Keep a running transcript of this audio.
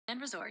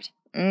Resort.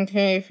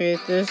 Okay,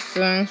 Faith, this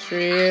song's for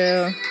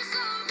you.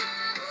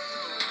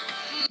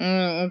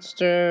 Let's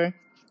start.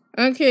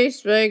 Okay,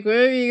 Spike, what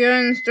have you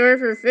got in store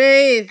for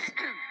Faith?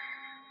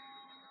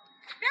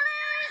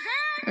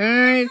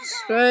 Alright,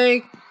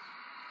 Spike.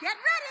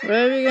 What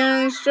have you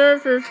got in store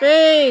for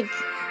Faith?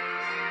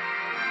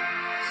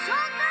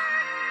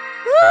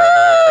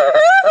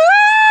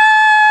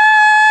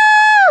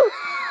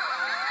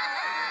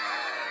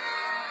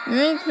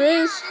 Make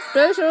Faith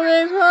special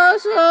day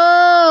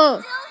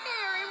possible!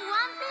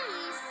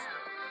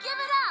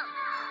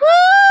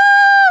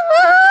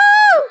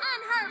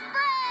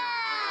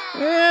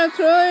 Yeah,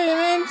 totally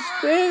makes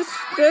this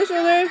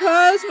special day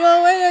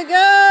possible. Way to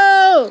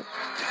go!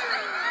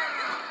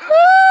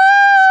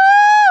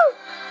 Woo!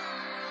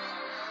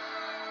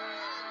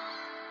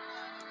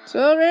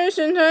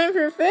 Celebration time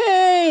for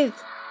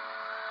Faith.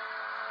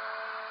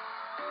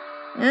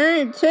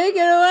 Alright, take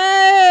it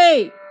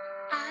away.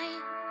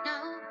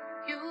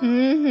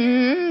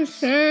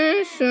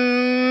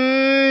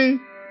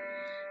 Session.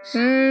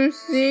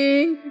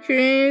 See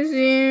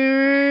crazy,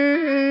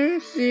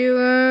 see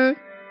love.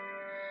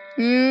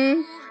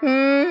 You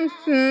it's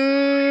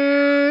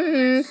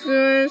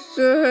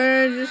so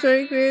hard, just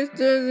like Faith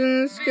does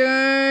in the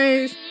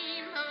skies.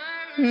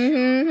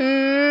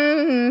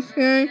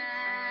 Sky.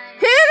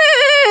 Hit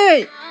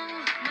it!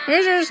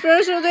 Here's your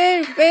special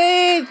day,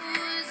 Faith.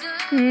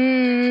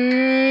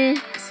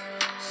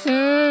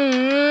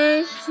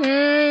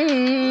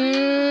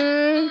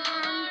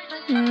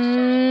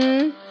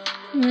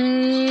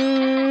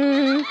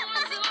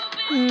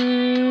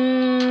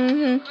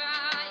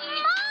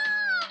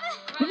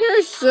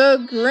 You're so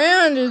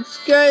grounded,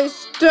 Sky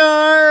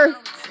Star.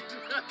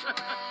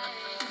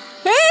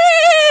 Hit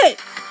it!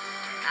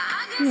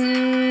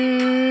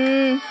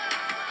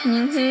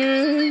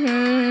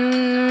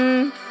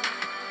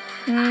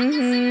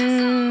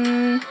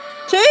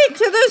 Take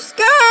to the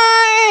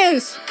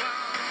skies!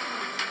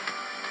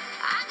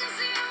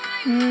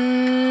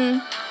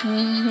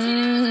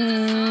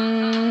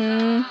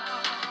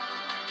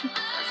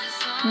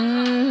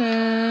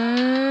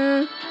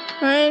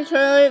 Hi,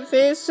 Twilight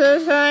Faith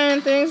says hi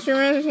and thanks for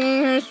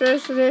making her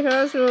special day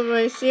possible, but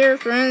I see her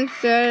friends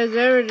sad as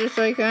ever just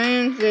like I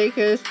am today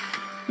because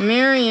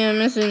Miriam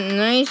isn't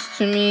nice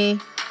to me.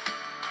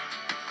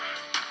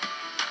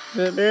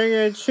 But better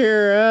go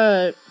cheer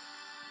her up.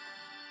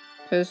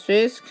 Cause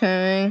Faith's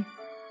coming.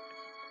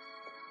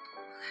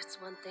 That's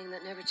one thing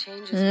that never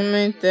changes. What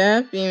might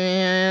that be,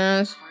 may I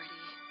ask?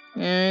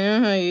 Yeah, I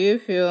know how you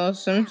feel.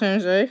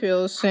 Sometimes I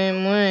feel the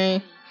same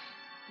way.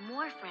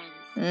 More friends.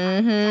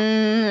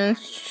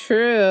 That's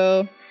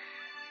true.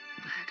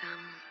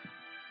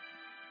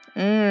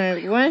 But,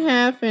 Alright, what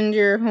happened to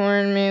your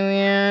horn, may we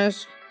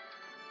ask?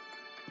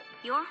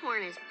 your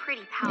horn is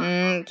pretty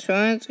powerful.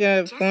 Twilight's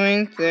got a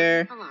point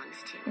there.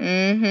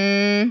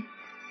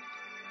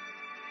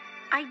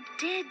 I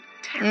did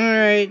tell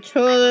Alright,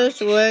 told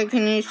us what.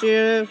 Can you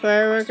shoot a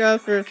firework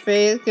off for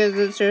Faith because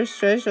it's her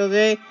special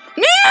day?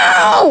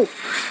 No!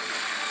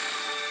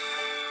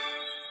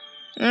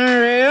 Alright,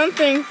 I don't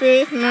think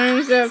Faith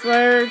minds that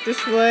firework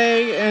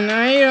display, and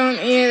I don't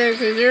either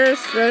because you're a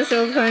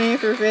special bunny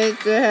for Faith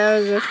to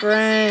have as a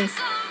friend.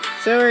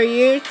 So are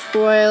you,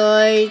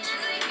 Twilight.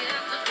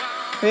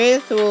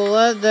 Faith will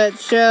love that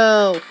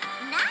show.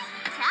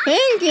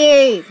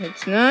 Pinky!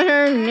 It's not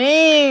her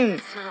name.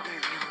 it's not my real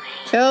name.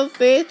 Tell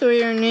Faith what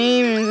your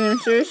name is. I'm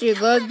sure she'd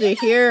love to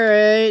hear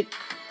it.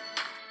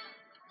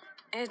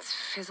 It's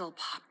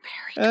Fizzlepop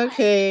Berry.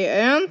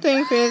 Okay, I don't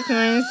think Faith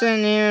minds that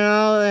name at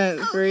all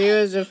for you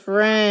as a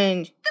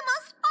friend. The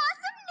most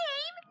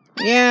awesome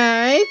name.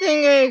 Yeah, I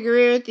think I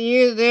agree with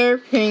you there,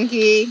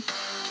 Pinky.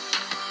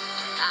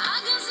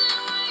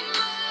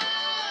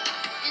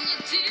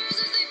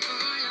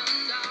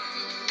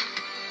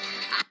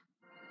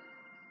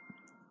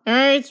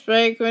 Alright,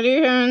 Spike, what do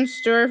you have in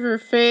store for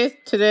Faith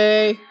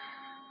today?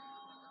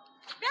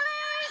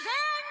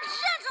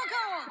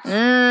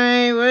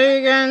 Alright, what do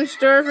you got in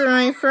store for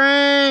my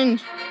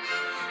friend?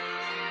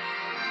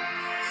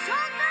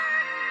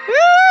 Woo!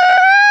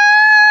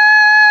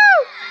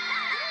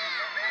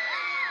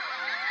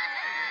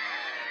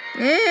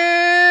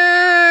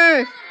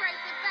 Yeah!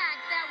 Celebrate the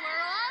fact that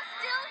we're all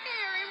still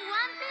here in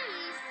one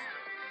piece.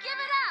 Give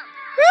it up.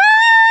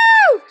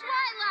 Woo!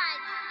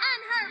 Twilight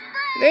and her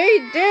friends. They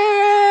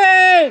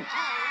did it!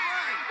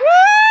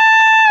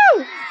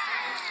 Woo!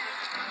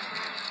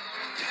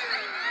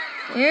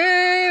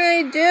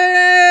 Yay, they did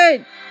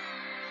it!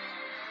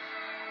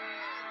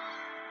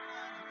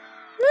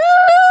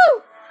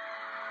 Woo!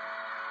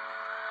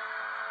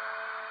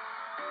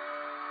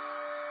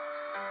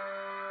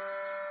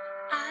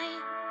 I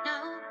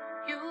know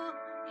you.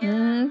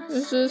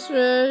 This is a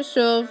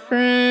special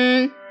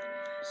friend.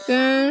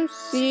 Some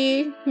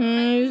see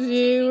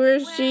where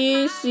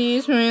she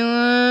sees my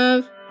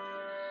love.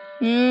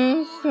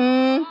 You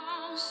fall,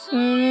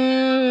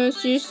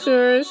 she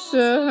soars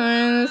so high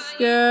in the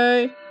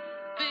sky.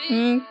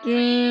 Make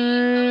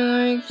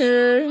dreamer like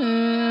her, and I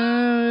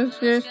was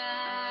good.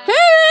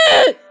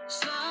 Hit it!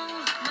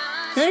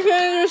 Here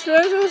comes your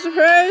special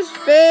surprise,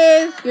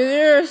 Faith, because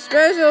you're a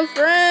special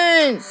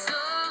friend.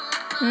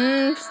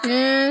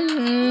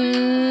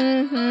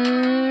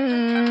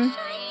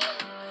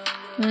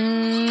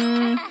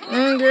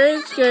 And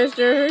great, Skyster,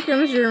 here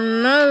comes your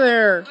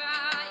mother.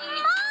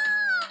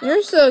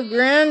 You're so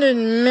grounded,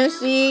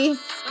 Missy.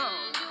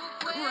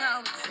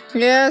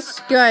 Yes,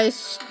 Sky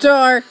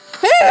Star.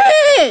 Hit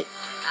it!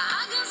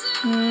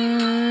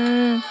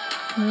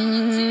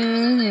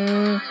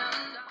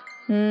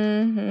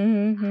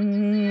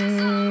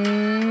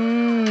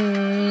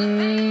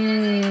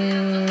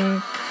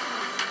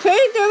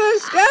 Take to the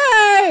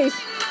skies!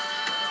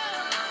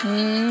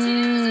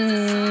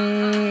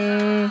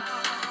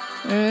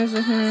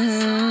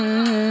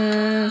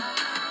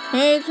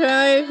 Hey,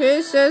 Charlie,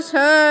 Fish says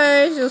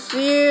hi. She'll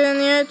see you in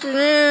the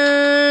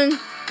afternoon.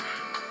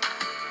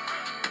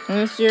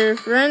 It's your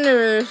friend over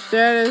there,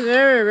 sad as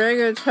ever. Better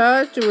go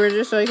talk to her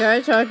just like I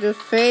talked to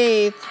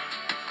Faith.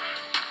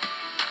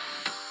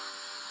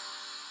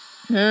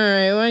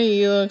 Alright, why do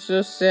you look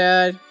so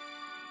sad?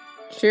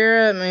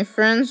 Cheer up, my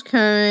friend's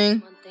coming.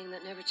 One thing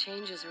that never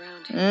changes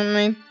around here. What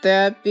might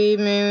that be,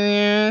 may we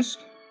ask?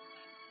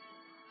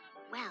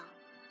 Well,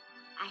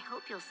 I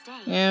hope you'll stay.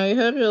 Yeah, we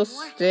hope you'll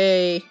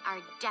stay. Are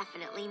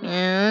definitely mad.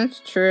 Yeah,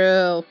 that's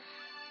true.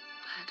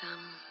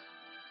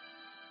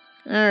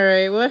 But,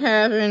 Alright, what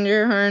happened to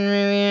your horn,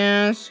 may we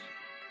ask?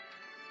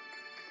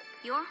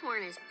 Your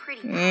horn is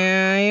pretty bad.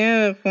 Yeah, you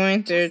have a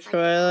point there, Just like the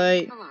one it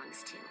Twilight.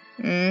 belongs to.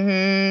 You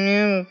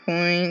have a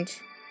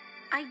point.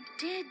 I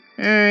did.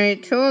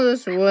 Alright, told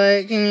us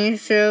what. Can you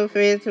show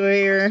Faith what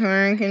your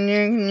horn can do?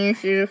 Can you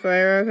shoot a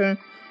fire rocket?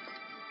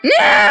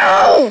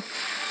 No!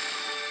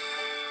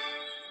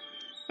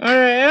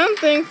 Alright, I don't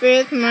think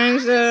Faith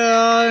minds that at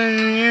all,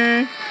 and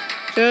you're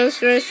so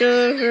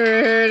special for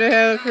her to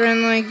have a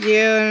friend like you,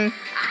 and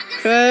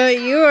but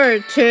you are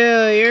too.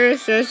 You're a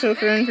special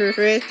friend for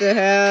Faith to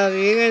have.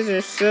 You guys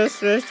are so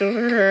special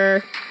for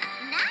her.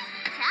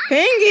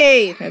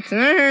 Pinky! That's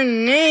not her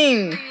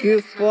name,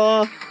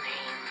 goofball.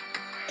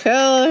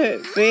 Tell her,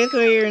 Faith,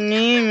 what your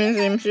name is.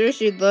 I'm sure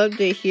she'd love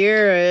to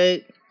hear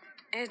it.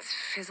 it's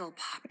Fizzle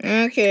Pop.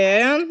 Okay, I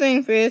don't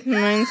think Faith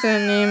minds that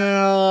name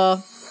at all.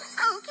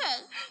 Okay,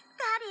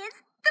 that is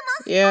the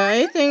most. Yeah,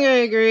 I think I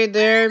agree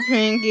there,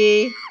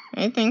 Pinky.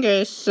 I think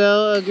I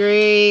so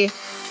agree.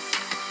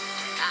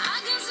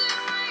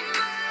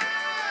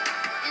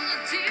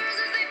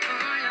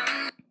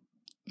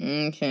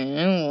 Okay,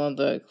 I love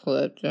that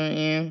clip, don't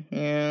you?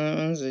 Yeah, that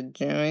one's a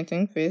gem. I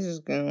think Faith is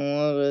gonna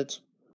love it.